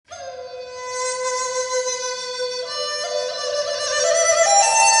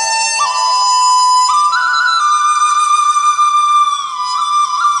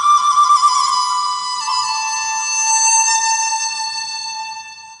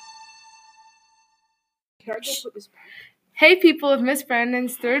Hey people of Miss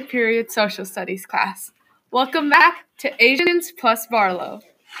Brandon's third period social studies class. Welcome back to Asians plus Barlow.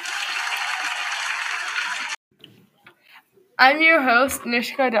 I'm your host,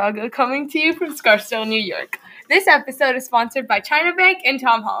 Nishka Daga, coming to you from Scarsdale, New York. This episode is sponsored by China Bank and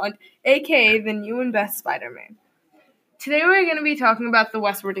Tom Holland, aka the new and best Spider-Man. Today we're going to be talking about the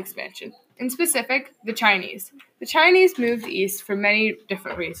westward expansion. In specific, the Chinese. The Chinese moved east for many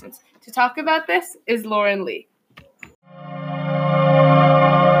different reasons. To talk about this is Lauren Lee.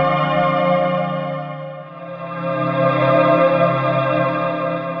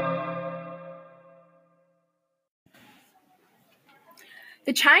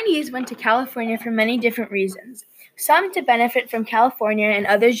 The Chinese went to California for many different reasons, some to benefit from California and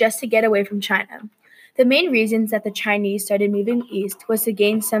others just to get away from China. The main reasons that the Chinese started moving east was to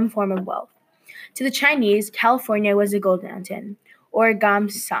gain some form of wealth. To the Chinese, California was a gold mountain, or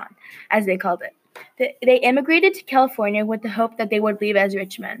Gamsan, as they called it. They immigrated to California with the hope that they would leave as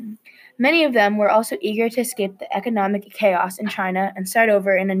rich men. Many of them were also eager to escape the economic chaos in China and start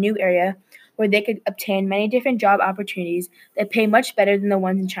over in a new area where they could obtain many different job opportunities that pay much better than the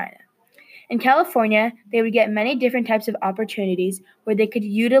ones in China. In California, they would get many different types of opportunities where they could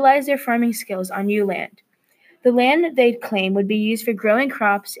utilize their farming skills on new land. The land they'd claim would be used for growing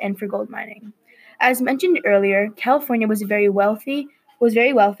crops and for gold mining. As mentioned earlier, California was very wealthy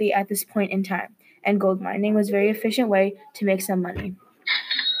at this point in time, and gold mining was a very efficient way to make some money.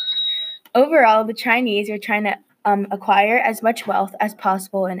 Overall, the Chinese are trying to acquire as much wealth as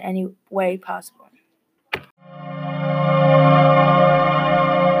possible in any way possible.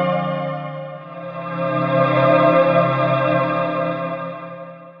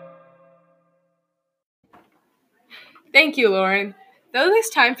 Thank you, Lauren. Though this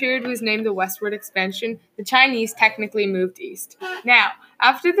time period was named the westward expansion, the Chinese technically moved east. Now,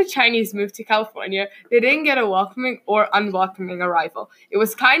 after the Chinese moved to California, they didn't get a welcoming or unwelcoming arrival. It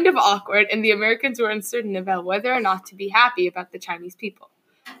was kind of awkward, and the Americans were uncertain about whether or not to be happy about the Chinese people.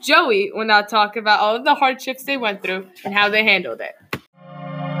 Joey will now talk about all of the hardships they went through and how they handled it.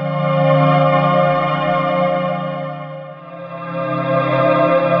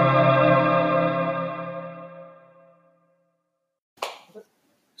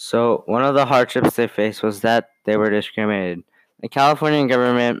 So, one of the hardships they faced was that they were discriminated. The Californian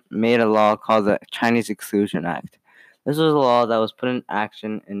government made a law called the Chinese Exclusion Act. This was a law that was put in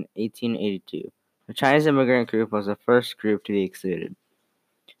action in 1882. The Chinese immigrant group was the first group to be excluded.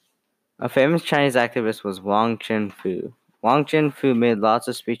 A famous Chinese activist was Wang Chunfu. Wang Chunfu made lots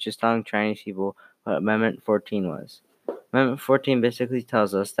of speeches telling Chinese people what Amendment 14 was. Amendment 14 basically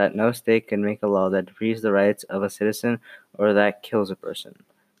tells us that no state can make a law that deprives the rights of a citizen or that kills a person.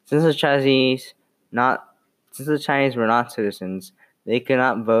 Since the Chinese were not citizens, they could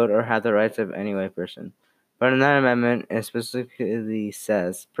not vote or have the rights of any white person. But in that amendment, it specifically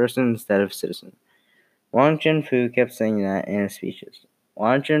says person instead of citizen. Wang Chunfu kept saying that in his speeches.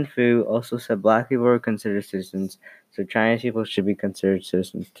 Wang Chunfu also said black people were considered citizens, so Chinese people should be considered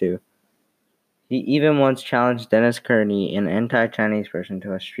citizens too. He even once challenged Dennis Kearney, an anti-Chinese person,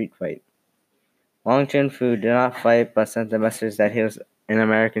 to a street fight. Wang Chunfu did not fight but sent the message that he was an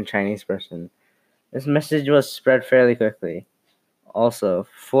American Chinese person. This message was spread fairly quickly. Also,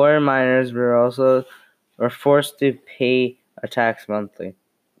 foreign miners were forced to pay a tax monthly.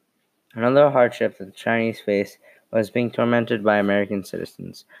 Another hardship that the Chinese faced was being tormented by American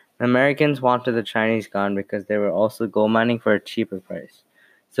citizens. The Americans wanted the Chinese gone because they were also gold mining for a cheaper price.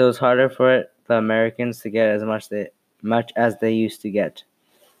 So it was harder for the Americans to get as much as they used to get.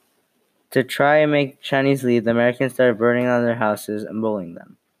 To try and make Chinese leave, the Americans started burning down their houses and bullying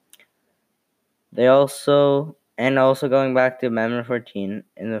them. Also going back to Amendment 14,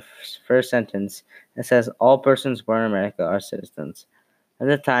 in the first sentence, it says all persons born in America are citizens. At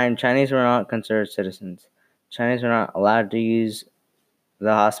the time, Chinese were not considered citizens. Chinese were not allowed to use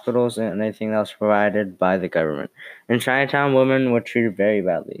the hospitals and anything else provided by the government. In Chinatown, women were treated very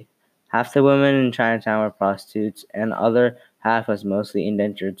badly. Half the women in Chinatown were prostitutes, and the other half was mostly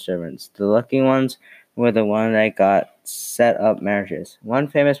indentured servants. The lucky ones were the ones that got set up marriages. One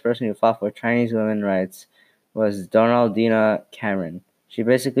famous person who fought for Chinese women's rights was Donaldina Cameron. She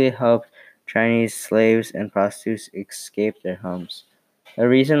basically helped Chinese slaves and prostitutes escape their homes. The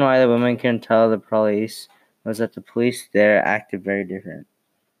reason why the women couldn't tell the police was that the police there acted very different.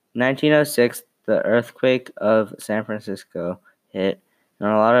 In 1906, the earthquake of San Francisco hit, and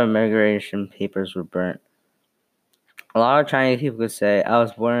a lot of immigration papers were burnt. A lot of Chinese people could say, I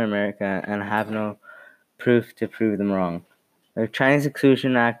was born in America and have no proof to prove them wrong. The Chinese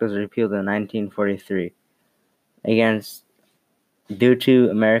Exclusion Act was repealed in 1943. due to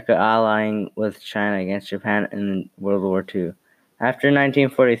America allying with China against Japan in World War II. After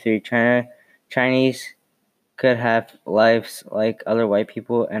 1943, Chinese could have lives like other white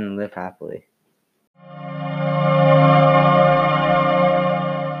people and live happily.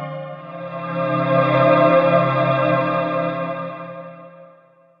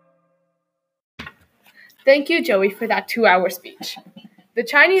 Thank you, Joey, for that 2-hour speech. The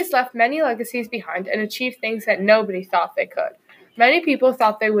Chinese left many legacies behind and achieved things that nobody thought they could. Many people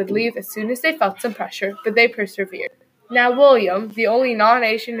thought they would leave as soon as they felt some pressure, but they persevered. Now, William, the only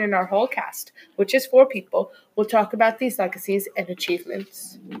non-Asian in our whole cast, which is 4 people, will talk about these legacies and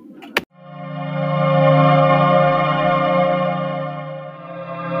achievements.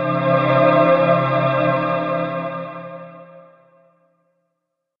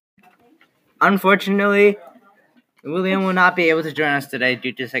 Unfortunately, William will not be able to join us today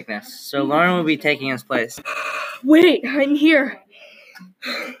due to sickness, so Lauren will be taking his place. Wait, I'm here.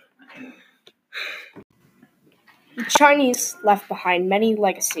 The Chinese left behind many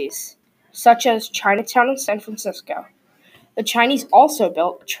legacies, such as Chinatown in San Francisco. The Chinese also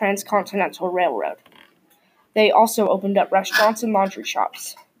built a transcontinental railroad. They also opened up restaurants and laundry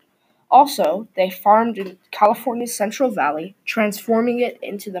shops. Also, they farmed in California's Central Valley, transforming it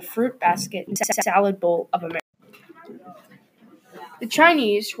into the fruit basket and salad bowl of America. The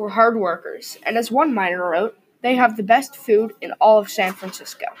Chinese were hard workers, and as one miner wrote, they have the best food in all of San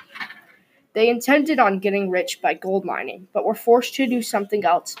Francisco. They intended on getting rich by gold mining, but were forced to do something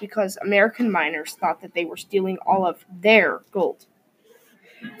else because American miners thought that they were stealing all of their gold.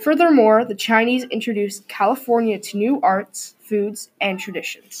 Furthermore, the Chinese introduced California to new arts, foods, and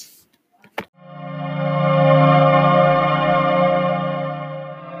traditions.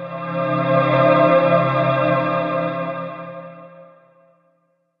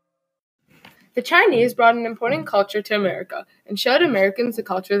 The Chinese brought an important culture to America and showed Americans a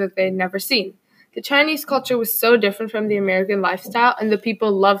culture that they had never seen. The Chinese culture was so different from the American lifestyle, and the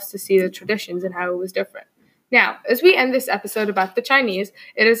people loved to see the traditions and how it was different. Now, as we end this episode about the Chinese,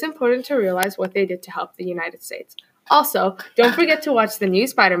 it is important to realize what they did to help the United States. Also, don't forget to watch the new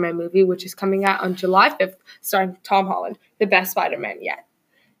Spider-Man movie, which is coming out on July 5th, starring Tom Holland, the best Spider-Man yet.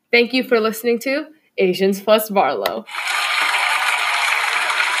 Thank you for listening to Asians Plus Barlow.